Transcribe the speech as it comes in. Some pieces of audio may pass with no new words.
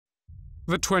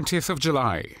the 20th of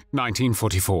July,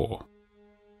 1944.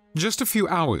 Just a few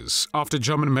hours after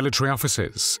German military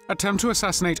officers attempt to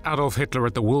assassinate Adolf Hitler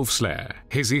at the Wolf's Lair,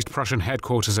 his East Prussian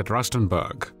headquarters at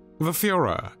Rastenburg, the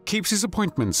Führer keeps his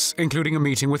appointments, including a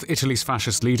meeting with Italy's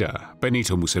fascist leader,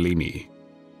 Benito Mussolini.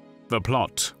 The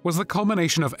plot was the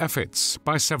culmination of efforts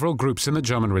by several groups in the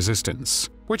German resistance,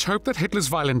 which hoped that Hitler's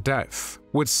violent death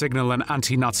would signal an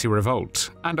anti-Nazi revolt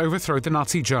and overthrow the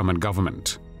Nazi German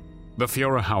government. The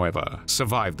Führer, however,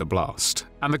 survived the blast,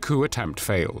 and the coup attempt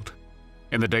failed.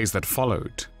 In the days that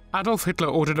followed, Adolf Hitler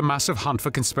ordered a massive hunt for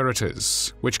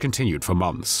conspirators, which continued for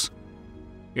months.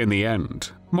 In the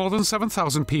end, more than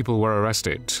 7,000 people were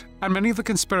arrested, and many of the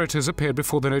conspirators appeared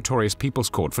before the notorious People's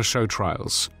Court for show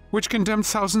trials, which condemned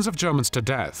thousands of Germans to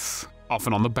death,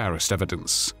 often on the barest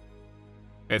evidence.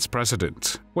 Its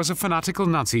president was a fanatical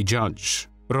Nazi judge,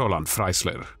 Roland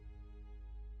Freisler.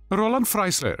 Roland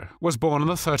Freisler was born on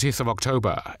the 30th of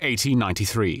October,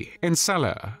 1893, in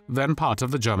Celle, then part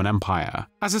of the German Empire,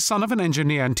 as a son of an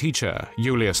engineer and teacher,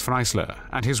 Julius Freisler,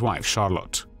 and his wife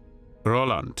Charlotte.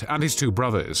 Roland and his two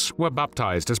brothers were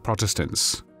baptized as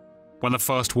Protestants. When the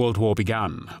First World War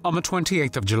began, on the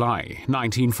 28th of July,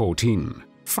 1914,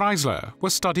 Freisler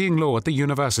was studying law at the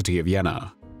University of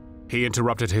Jena. He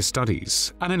interrupted his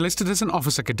studies and enlisted as an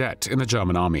officer cadet in the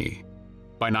German army.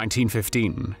 By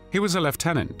 1915, he was a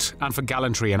lieutenant, and for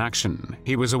gallantry in action,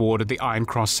 he was awarded the Iron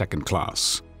Cross Second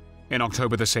Class. In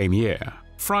October the same year,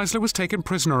 Freisler was taken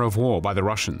prisoner of war by the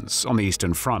Russians on the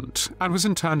Eastern Front and was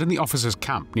interned in the officers'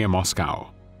 camp near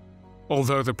Moscow.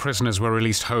 Although the prisoners were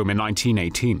released home in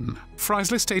 1918,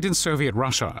 Freisler stayed in Soviet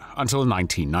Russia until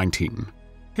 1919.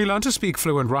 He learned to speak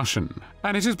fluent Russian,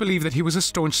 and it is believed that he was a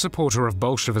staunch supporter of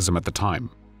Bolshevism at the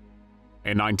time.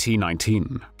 In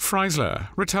 1919, Freisler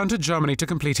returned to Germany to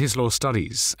complete his law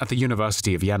studies at the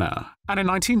University of Jena, and in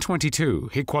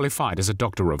 1922 he qualified as a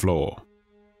Doctor of Law.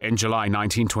 In July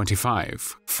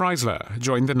 1925, Freisler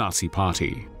joined the Nazi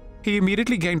Party. He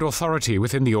immediately gained authority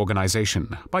within the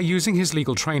organization by using his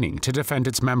legal training to defend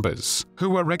its members, who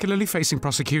were regularly facing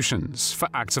prosecutions for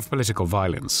acts of political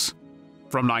violence.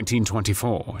 From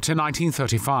 1924 to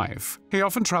 1935, he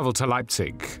often traveled to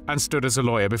Leipzig and stood as a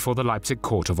lawyer before the Leipzig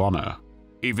Court of Honor.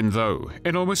 Even though,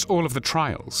 in almost all of the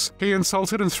trials, he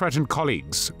insulted and threatened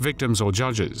colleagues, victims, or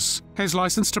judges, his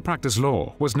license to practice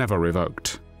law was never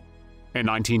revoked. In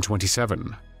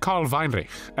 1927, Karl Weinrich,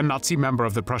 a Nazi member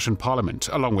of the Prussian parliament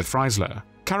along with Freisler,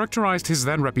 characterized his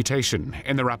then reputation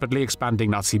in the rapidly expanding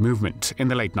Nazi movement in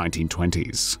the late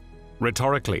 1920s.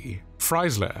 Rhetorically,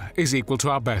 Freisler is equal to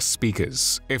our best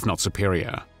speakers, if not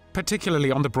superior. Particularly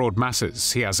on the broad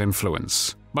masses, he has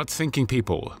influence, but thinking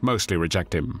people mostly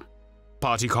reject him.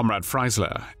 Party comrade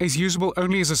Freisler is usable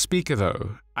only as a speaker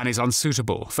though, and is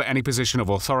unsuitable for any position of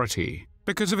authority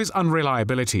because of his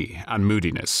unreliability and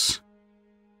moodiness.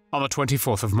 On the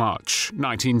 24th of March,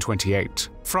 1928,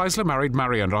 Freisler married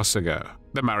Marion Rossiger.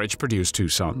 The marriage produced two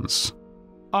sons.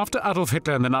 After Adolf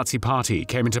Hitler and the Nazi Party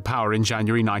came into power in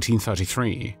January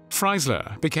 1933,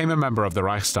 Freisler became a member of the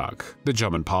Reichstag, the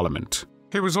German parliament.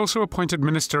 He was also appointed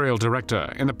ministerial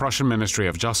director in the Prussian Ministry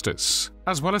of Justice,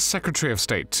 as well as Secretary of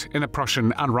State in the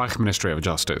Prussian and Reich Ministry of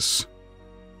Justice.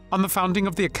 On the founding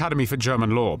of the Academy for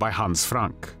German Law by Hans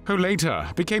Frank, who later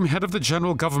became head of the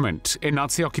general government in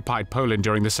Nazi-occupied Poland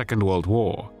during the Second World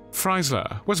War,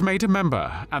 Freisler was made a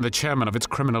member and the chairman of its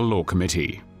criminal law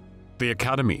committee. The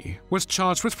Academy was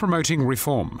charged with promoting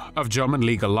reform of German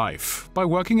legal life by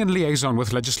working in liaison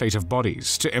with legislative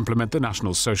bodies to implement the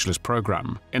National Socialist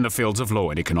Program in the fields of law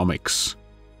and economics.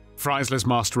 Freisler's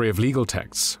mastery of legal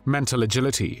texts, mental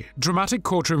agility, dramatic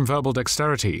courtroom verbal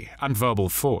dexterity, and verbal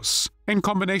force, in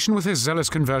combination with his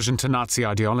zealous conversion to Nazi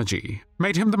ideology,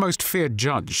 made him the most feared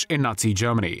judge in Nazi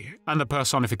Germany and the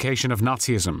personification of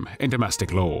Nazism in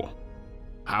domestic law.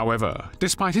 However,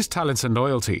 despite his talents and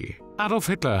loyalty, Adolf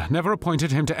Hitler never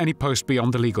appointed him to any post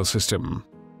beyond the legal system.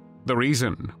 The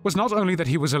reason was not only that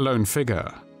he was a lone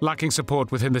figure, lacking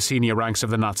support within the senior ranks of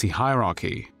the Nazi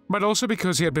hierarchy, but also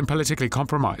because he had been politically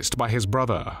compromised by his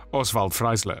brother, Oswald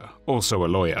Freisler, also a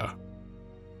lawyer.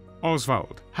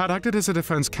 Oswald had acted as a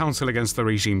defense counsel against the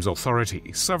regime's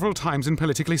authority several times in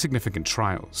politically significant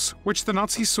trials, which the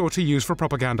Nazis sought to use for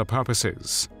propaganda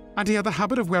purposes, and he had the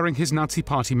habit of wearing his Nazi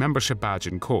Party membership badge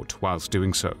in court whilst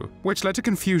doing so, which led to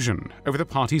confusion over the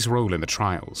party's role in the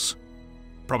trials.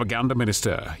 Propaganda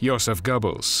Minister Josef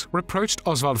Goebbels reproached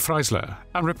Oswald Freisler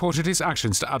and reported his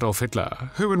actions to Adolf Hitler,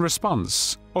 who in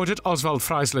response ordered Oswald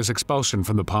Freisler's expulsion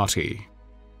from the party.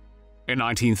 In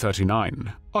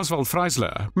 1939, Oswald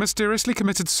Freisler mysteriously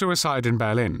committed suicide in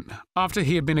Berlin after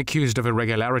he had been accused of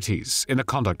irregularities in the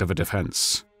conduct of a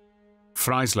defense.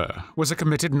 Freisler was a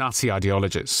committed Nazi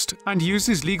ideologist and used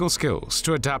his legal skills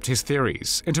to adapt his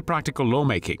theories into practical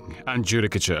lawmaking and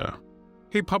judicature.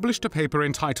 He published a paper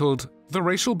entitled "The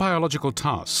Racial Biological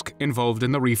Task Involved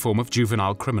in the Reform of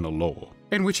Juvenile Criminal Law,"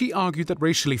 in which he argued that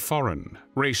racially foreign,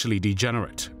 racially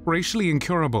degenerate, racially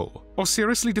incurable, or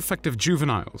seriously defective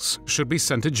juveniles should be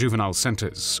sent to juvenile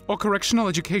centers or correctional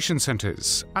education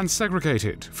centers and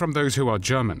segregated from those who are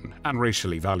German and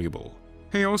racially valuable.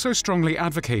 He also strongly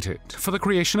advocated for the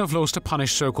creation of laws to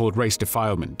punish so-called race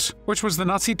defilement, which was the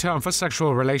Nazi term for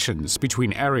sexual relations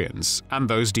between Aryans and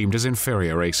those deemed as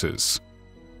inferior races.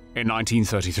 In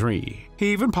 1933,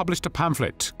 he even published a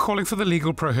pamphlet calling for the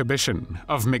legal prohibition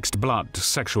of mixed-blood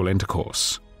sexual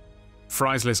intercourse.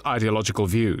 Freisler's ideological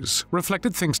views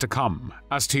reflected things to come,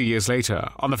 as 2 years later,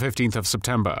 on the 15th of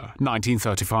September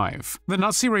 1935, the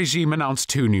Nazi regime announced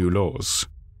two new laws.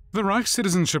 The Reich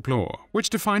Citizenship Law, which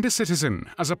defined a citizen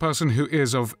as a person who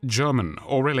is of German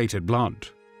or related blood,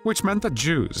 which meant that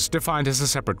Jews, defined as a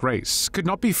separate race, could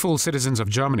not be full citizens of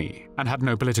Germany and had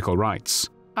no political rights,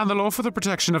 and the Law for the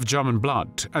Protection of German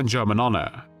Blood and German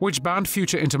Honor, which banned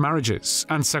future intermarriages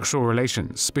and sexual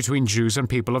relations between Jews and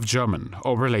people of German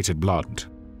or related blood.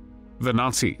 The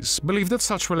Nazis believed that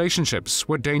such relationships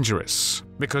were dangerous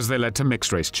because they led to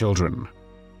mixed-race children.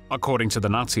 According to the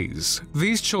Nazis,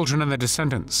 these children and their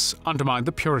descendants undermined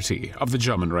the purity of the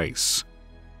German race.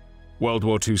 World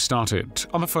War II started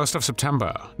on the 1st of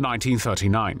September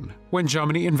 1939, when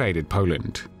Germany invaded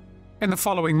Poland. In the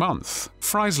following month,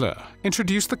 Freisler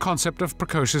introduced the concept of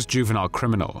precocious juvenile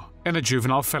criminal in the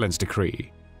Juvenile Felons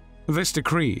Decree. This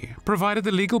decree provided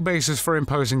the legal basis for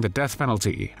imposing the death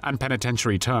penalty and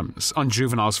penitentiary terms on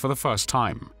juveniles for the first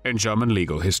time in German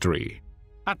legal history.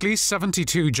 At least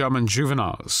 72 German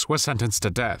juveniles were sentenced to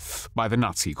death by the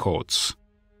Nazi courts.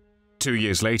 2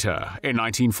 years later, in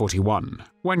 1941,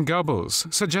 when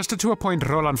Goebbels suggested to appoint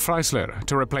Roland Freisler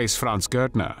to replace Franz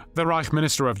Gärtner, the Reich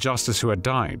Minister of Justice who had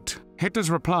died, Hitler's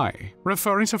reply,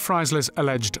 referring to Freisler's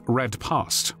alleged red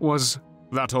past, was,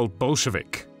 "That old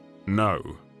Bolshevik, no."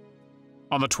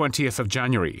 On the 20th of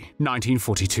January,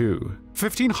 1942,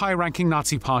 15 high-ranking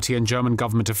Nazi Party and German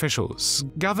government officials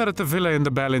gathered at the villa in the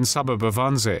Berlin suburb of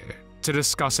Wannsee to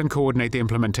discuss and coordinate the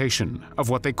implementation of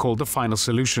what they called the final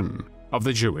solution of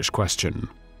the Jewish question.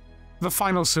 The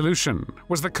final solution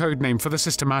was the code name for the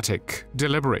systematic,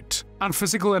 deliberate, and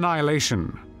physical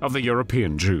annihilation of the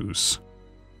European Jews.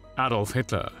 Adolf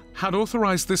Hitler had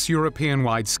authorized this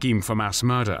European-wide scheme for mass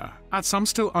murder at some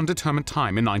still undetermined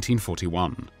time in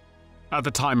 1941. At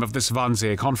the time of this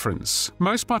Wannsee conference,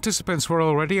 most participants were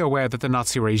already aware that the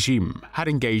Nazi regime had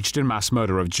engaged in mass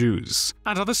murder of Jews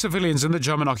and other civilians in the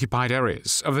German-occupied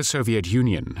areas of the Soviet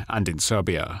Union and in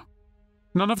Serbia.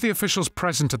 None of the officials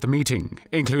present at the meeting,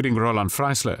 including Roland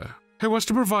Freisler, who was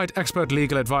to provide expert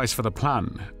legal advice for the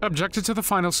plan, objected to the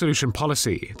final solution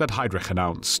policy that Heydrich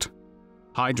announced.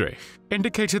 Heydrich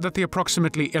indicated that the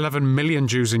approximately 11 million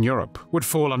Jews in Europe would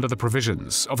fall under the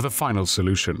provisions of the final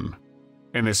solution.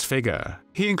 In this figure,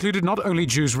 he included not only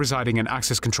Jews residing in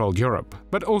Axis-controlled Europe,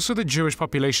 but also the Jewish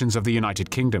populations of the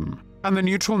United Kingdom and the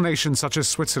neutral nations such as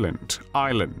Switzerland,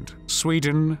 Ireland,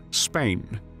 Sweden,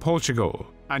 Spain, Portugal,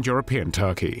 and European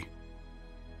Turkey.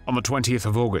 On the 20th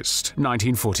of August,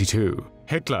 1942,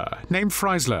 Hitler named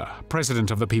Freisler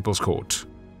President of the People's Court.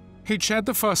 He chaired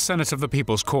the first Senate of the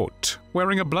People's Court,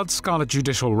 wearing a blood-scarlet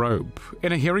judicial robe,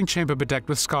 in a hearing chamber bedecked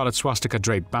with scarlet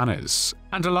swastika-draped banners,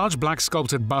 and a large black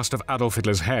sculpted bust of Adolf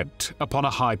Hitler's head upon a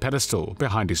high pedestal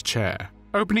behind his chair,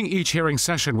 opening each hearing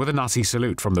session with a Nazi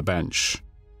salute from the bench.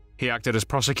 He acted as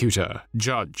prosecutor,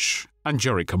 judge, and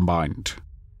jury combined.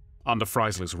 Under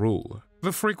Freisler's rule,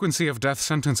 the frequency of death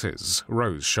sentences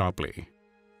rose sharply.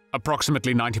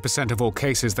 Approximately 90% of all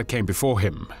cases that came before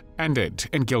him ended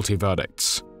in guilty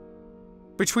verdicts.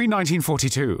 Between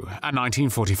 1942 and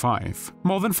 1945,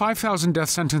 more than 5,000 death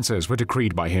sentences were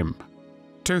decreed by him.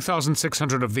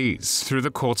 2,600 of these through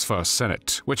the court's first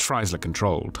Senate, which Freisler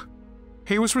controlled.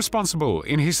 He was responsible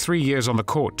in his 3 years on the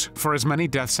court for as many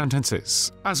death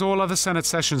sentences as all other Senate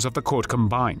sessions of the court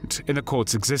combined in the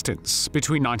court's existence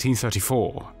between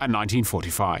 1934 and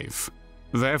 1945.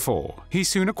 Therefore, he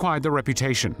soon acquired the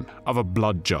reputation of a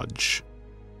blood judge.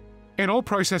 In all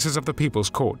processes of the People's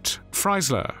Court,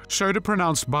 Freisler showed a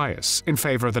pronounced bias in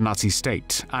favor of the Nazi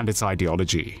state and its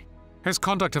ideology. His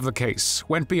conduct of the case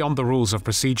went beyond the rules of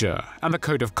procedure and the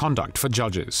code of conduct for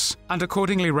judges, and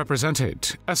accordingly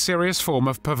represented a serious form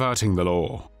of perverting the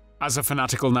law. As a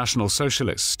fanatical National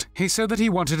Socialist, he said that he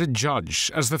wanted a judge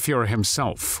as the Führer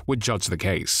himself would judge the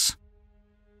case.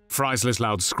 Freisler's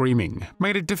loud screaming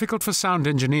made it difficult for sound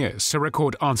engineers to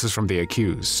record answers from the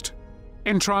accused.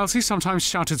 In trials, he sometimes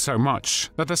shouted so much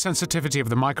that the sensitivity of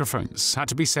the microphones had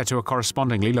to be set to a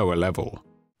correspondingly lower level.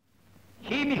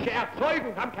 Chemische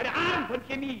Erzeugung haben keine Ahnung von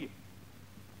Chemie.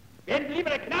 Werden Sie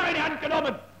lieber eine Knarre in die Hand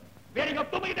genommen, wäre ich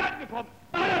auf dumme Gedanken gekommen.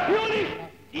 Aber natürlich,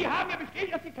 Sie haben ja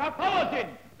bestätigt, dass Sie KVer sind.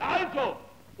 Na also,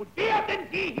 und werden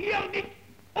Sie hier nicht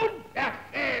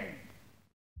unverschämt.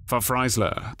 For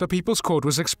Freisler, the People's Court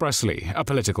was expressly a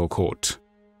political court.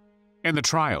 In the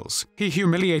trials, he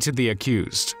humiliated the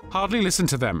accused, hardly listened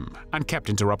to them, and kept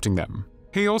interrupting them.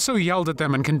 He also yelled at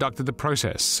them and conducted the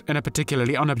process in a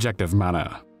particularly unobjective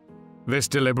manner. This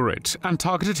deliberate and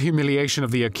targeted humiliation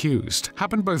of the accused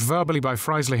happened both verbally by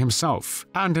Freisler himself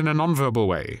and in a non-verbal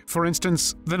way. For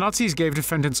instance, the Nazis gave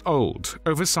defendants old,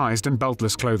 oversized and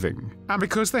beltless clothing, and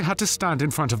because they had to stand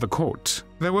in front of the court,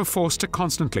 they were forced to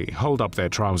constantly hold up their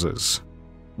trousers.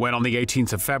 When on the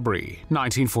 18th of February,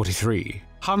 1943,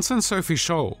 Hans and Sophie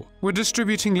Scholl were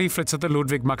distributing leaflets at the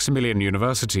Ludwig Maximilian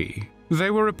University,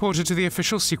 they were reported to the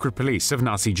official secret police of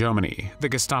Nazi Germany, the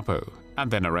Gestapo, and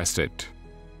then arrested.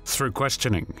 Through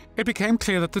questioning, it became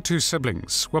clear that the two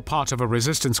siblings were part of a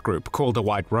resistance group called the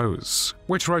White Rose,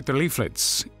 which wrote the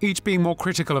leaflets, each being more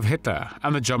critical of Hitler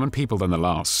and the German people than the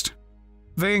last.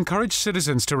 They encouraged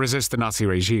citizens to resist the Nazi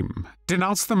regime,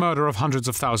 denounced the murder of hundreds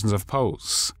of thousands of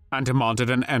Poles, and demanded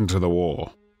an end to the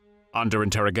war. Under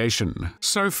interrogation,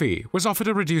 Sophie was offered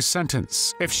a reduced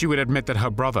sentence if she would admit that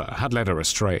her brother had led her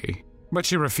astray. But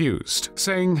she refused,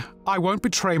 saying, "I won't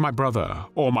betray my brother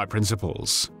or my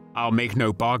principles. I'll make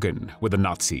no bargain with the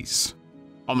Nazis."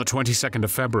 On the 22nd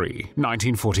of February,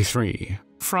 1943,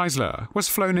 Freisler was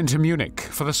flown into Munich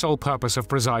for the sole purpose of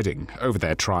presiding over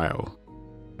their trial.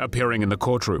 Appearing in the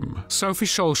courtroom, Sophie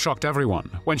Scholl shocked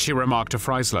everyone when she remarked to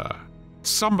Freisler,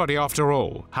 "Somebody, after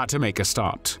all, had to make a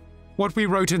start. What we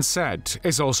wrote and said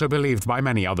is also believed by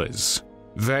many others.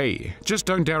 They just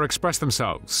don't dare express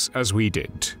themselves as we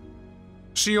did."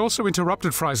 She also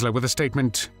interrupted Freisler with a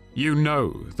statement, "You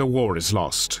know the war is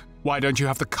lost. Why don't you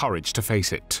have the courage to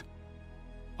face it?"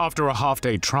 After a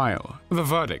half-day trial, the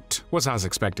verdict was as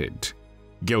expected: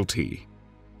 guilty.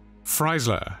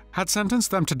 Freisler had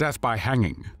sentenced them to death by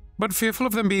hanging, but fearful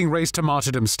of them being raised to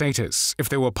martyrdom status if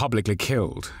they were publicly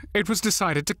killed, it was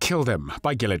decided to kill them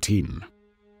by guillotine.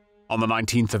 On the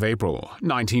 19th of April,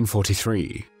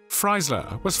 1943,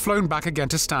 Freisler was flown back again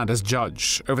to stand as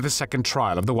judge over the second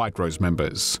trial of the White Rose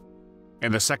members.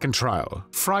 In the second trial,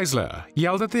 Freisler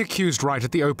yelled at the accused right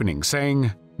at the opening,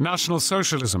 saying, "National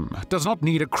Socialism does not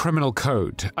need a criminal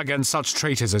code against such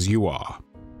traitors as you are.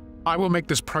 I will make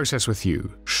this process with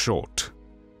you short."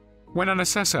 When an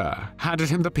assessor handed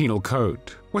him the penal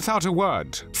code, without a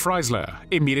word, Freisler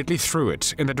immediately threw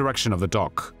it in the direction of the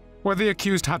dock, where the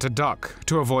accused had to duck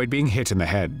to avoid being hit in the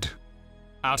head.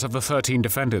 Out of the 13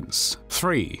 defendants,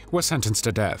 3 were sentenced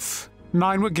to death.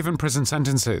 9 were given prison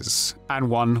sentences, and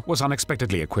 1 was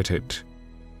unexpectedly acquitted.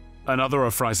 Another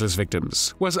of Freisler's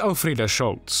victims was Elfriede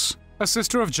Scholz, a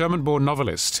sister of German-born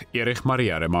novelist Erich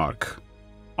Maria Remarque.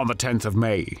 On the 10th of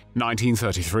May,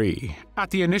 1933,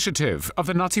 at the initiative of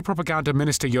the Nazi propaganda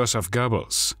minister Joseph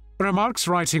Goebbels, Remarque's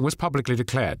writing was publicly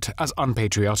declared as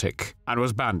unpatriotic and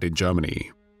was banned in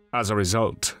Germany. As a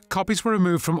result, copies were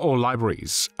removed from all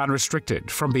libraries and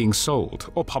restricted from being sold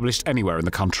or published anywhere in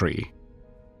the country.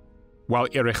 While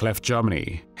Erich left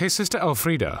Germany, his sister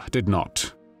Elfriede did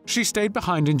not. She stayed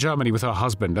behind in Germany with her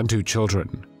husband and 2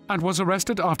 children, and was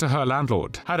arrested after her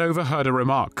landlord had overheard a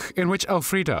remark in which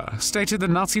Elfriede stated the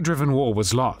Nazi-driven war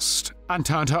was lost and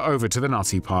turned her over to the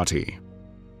Nazi party.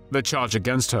 The charge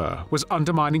against her was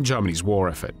undermining Germany's war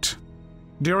effort.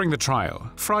 During the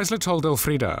trial, Freisler told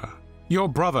Elfriede, "Your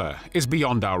brother is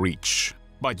beyond our reach,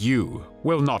 but you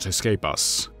will not escape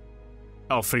us."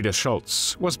 Elfriede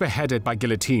Scholz was beheaded by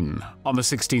guillotine on the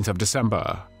 16th of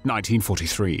December,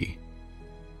 1943.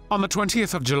 On the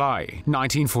 20th of July,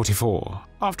 1944,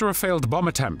 after a failed bomb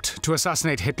attempt to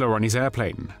assassinate Hitler on his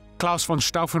airplane, Klaus von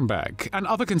Stauffenberg and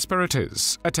other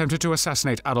conspirators attempted to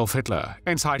assassinate Adolf Hitler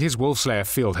inside his Wolfslayer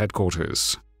field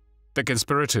headquarters. The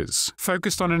conspirators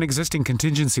focused on an existing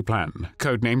contingency plan,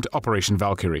 codenamed Operation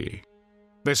Valkyrie.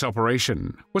 This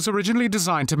operation was originally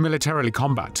designed to militarily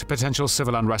combat potential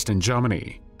civil unrest in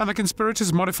Germany, and the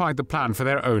conspirators modified the plan for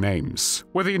their own aims,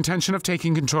 with the intention of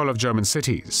taking control of German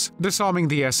cities, disarming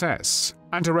the SS,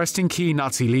 and arresting key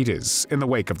Nazi leaders in the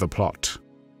wake of the plot.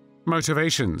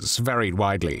 Motivations varied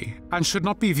widely, and should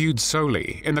not be viewed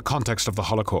solely in the context of the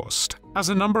Holocaust, as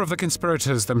a number of the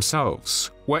conspirators themselves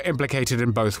were implicated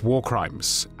in both war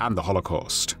crimes and the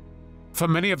Holocaust. For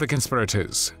many of the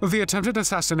conspirators, the attempted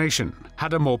assassination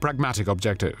had a more pragmatic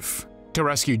objective: to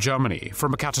rescue Germany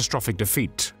from a catastrophic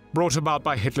defeat brought about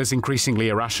by Hitler's increasingly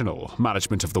irrational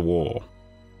management of the war.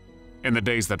 In the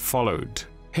days that followed,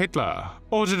 Hitler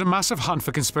ordered a massive hunt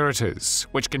for conspirators,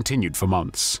 which continued for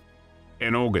months.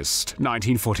 In August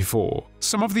 1944,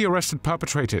 some of the arrested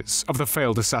perpetrators of the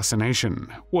failed assassination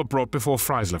were brought before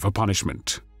Freisler for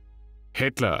punishment.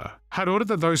 Hitler had ordered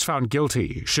that those found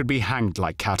guilty should be hanged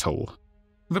like cattle.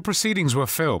 The proceedings were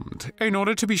filmed in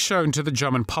order to be shown to the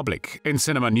German public in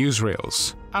cinema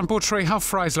newsreels and portray how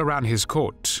Freisler ran his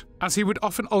court, as he would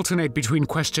often alternate between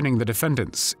questioning the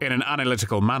defendants in an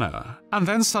analytical manner and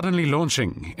then suddenly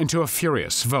launching into a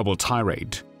furious verbal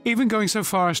tirade, even going so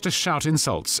far as to shout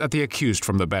insults at the accused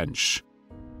from the bench.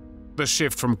 The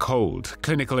shift from cold,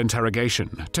 clinical interrogation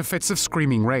to fits of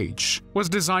screaming rage was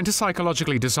designed to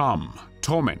psychologically disarm,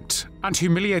 torment, and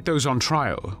humiliate those on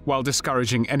trial while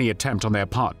discouraging any attempt on their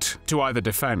part to either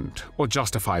defend or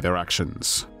justify their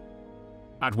actions.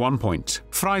 At one point,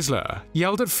 Freisler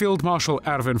yelled at Field Marshal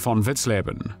Erwin von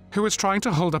Witzleben, who was trying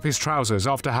to hold up his trousers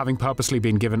after having purposely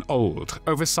been given old,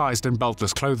 oversized and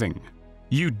beltless clothing.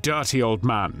 "You dirty old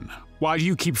man, why do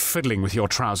you keep fiddling with your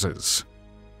trousers?"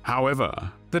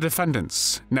 However, the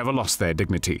defendants never lost their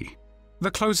dignity. The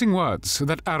closing words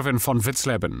that Erwin von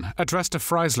Witzleben addressed to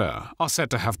Freisler are said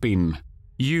to have been,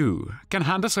 "You can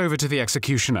hand us over to the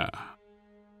executioner.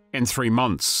 In 3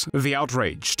 months, the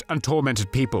outraged and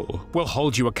tormented people will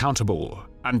hold you accountable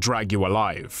and drag you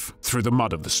alive through the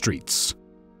mud of the streets."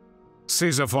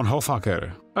 César von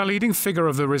Hoffacker, a leading figure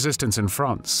of the resistance in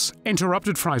France,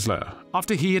 interrupted Freisler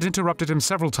after he had interrupted him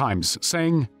several times,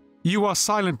 saying, "You are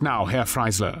silent now, Herr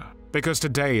Freisler, because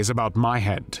today is about my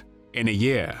head. In a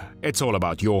year, it's all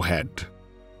about your head."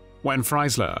 When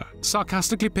Freisler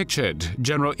sarcastically pictured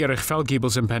General Erich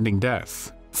Feldgiebel's impending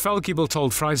death, Feldgiebel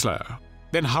told Freisler,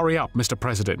 "Then hurry up, Mr.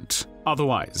 President,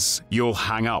 otherwise you'll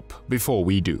hang up before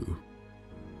we do."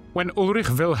 When Ulrich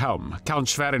Wilhelm, Count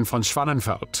Schwerin von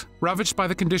Schwanenfeld, ravaged by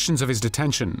the conditions of his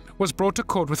detention, was brought to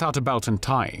court without a belt and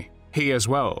tie, he as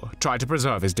well tried to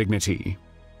preserve his dignity.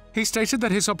 He stated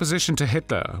that his opposition to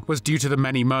Hitler was due to the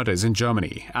many murders in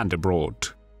Germany and abroad.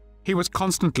 He was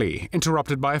constantly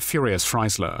interrupted by a furious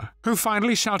Freisler, who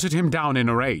finally shouted him down in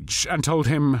a rage and told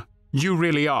him, "You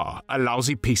really are a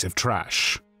lousy piece of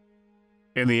trash."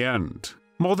 In the end,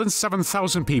 more than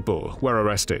 7,000 people were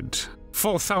arrested.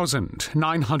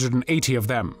 4,980 of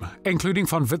them, including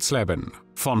von Witzleben,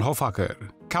 von Hoffacker,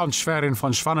 Count Schwerin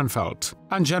von Schwanenfeld,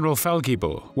 and General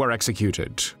Feldgiebel, were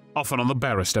executed, often on the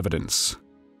barest evidence.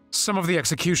 Some of the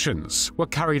executions were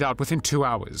carried out within 2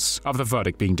 hours of the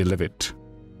verdict being delivered.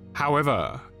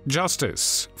 However,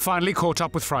 justice finally caught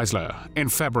up with Freisler in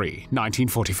February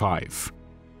 1945.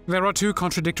 There are 2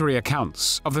 contradictory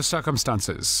accounts of the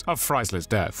circumstances of Freisler's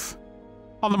death.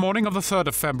 On the morning of the 3rd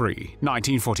of February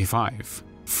 1945,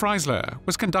 Freisler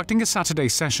was conducting a Saturday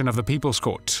session of the People's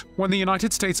Court when the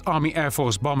United States Army Air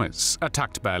Force bombers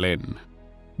attacked Berlin.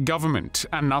 Government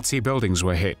and Nazi buildings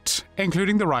were hit,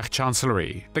 including the Reich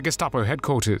Chancellery, the Gestapo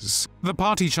headquarters, the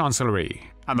Party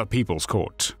Chancellery, and the People's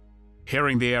Court.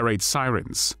 Hearing the air raid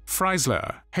sirens,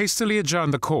 Freisler hastily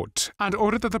adjourned the court and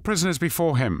ordered that the prisoners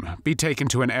before him be taken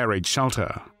to an air raid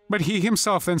shelter, but he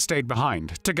himself then stayed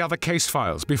behind to gather case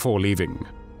files before leaving.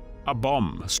 A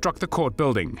bomb struck the court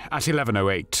building at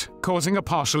 11:08, causing a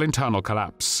partial internal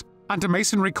collapse, and a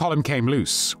masonry column came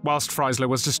loose whilst Freisler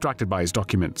was distracted by his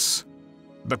documents.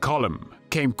 The column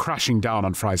came crashing down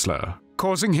on Freisler,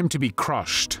 causing him to be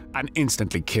crushed and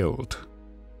instantly killed.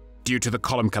 Due to the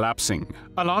column collapsing,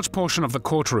 a large portion of the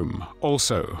courtroom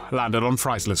also landed on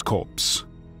Freisler's corpse.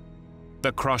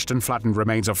 The crushed and flattened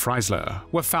remains of Freisler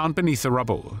were found beneath the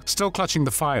rubble, still clutching the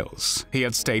files he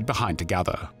had stayed behind to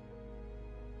gather.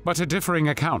 But a differing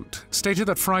account stated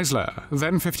that Freisler,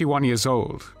 then 51 years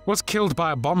old, was killed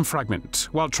by a bomb fragment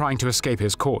while trying to escape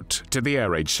his court to the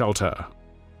air raid shelter.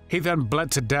 He then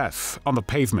bled to death on the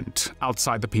pavement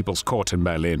outside the People's Court in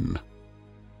Berlin.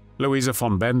 Louisa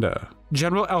von Bender,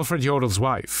 General Alfred Jodel's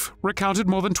wife, recounted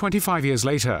more than 25 years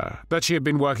later that she had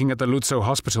been working at the Lutzow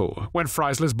hospital when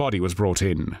Freisler's body was brought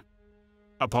in.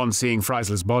 Upon seeing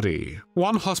Freisler's body,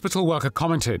 one hospital worker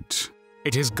commented,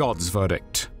 "It is God's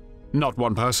verdict." Not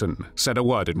one person said a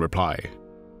word in reply.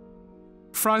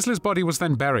 Freisler's body was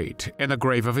then buried in the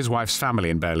grave of his wife's family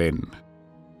in Berlin.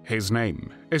 His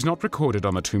name is not recorded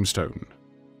on the tombstone.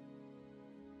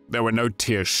 There were no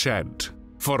tears shed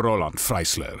for Roland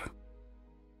Freisler.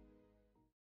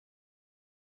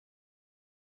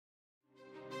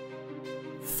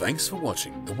 Thanks for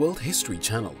watching the World History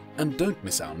channel, and don't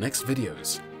miss our next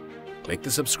videos. Click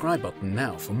the subscribe button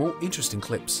now for more interesting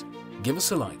clips. Give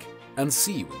us a like, and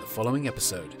see you in the following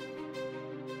episode.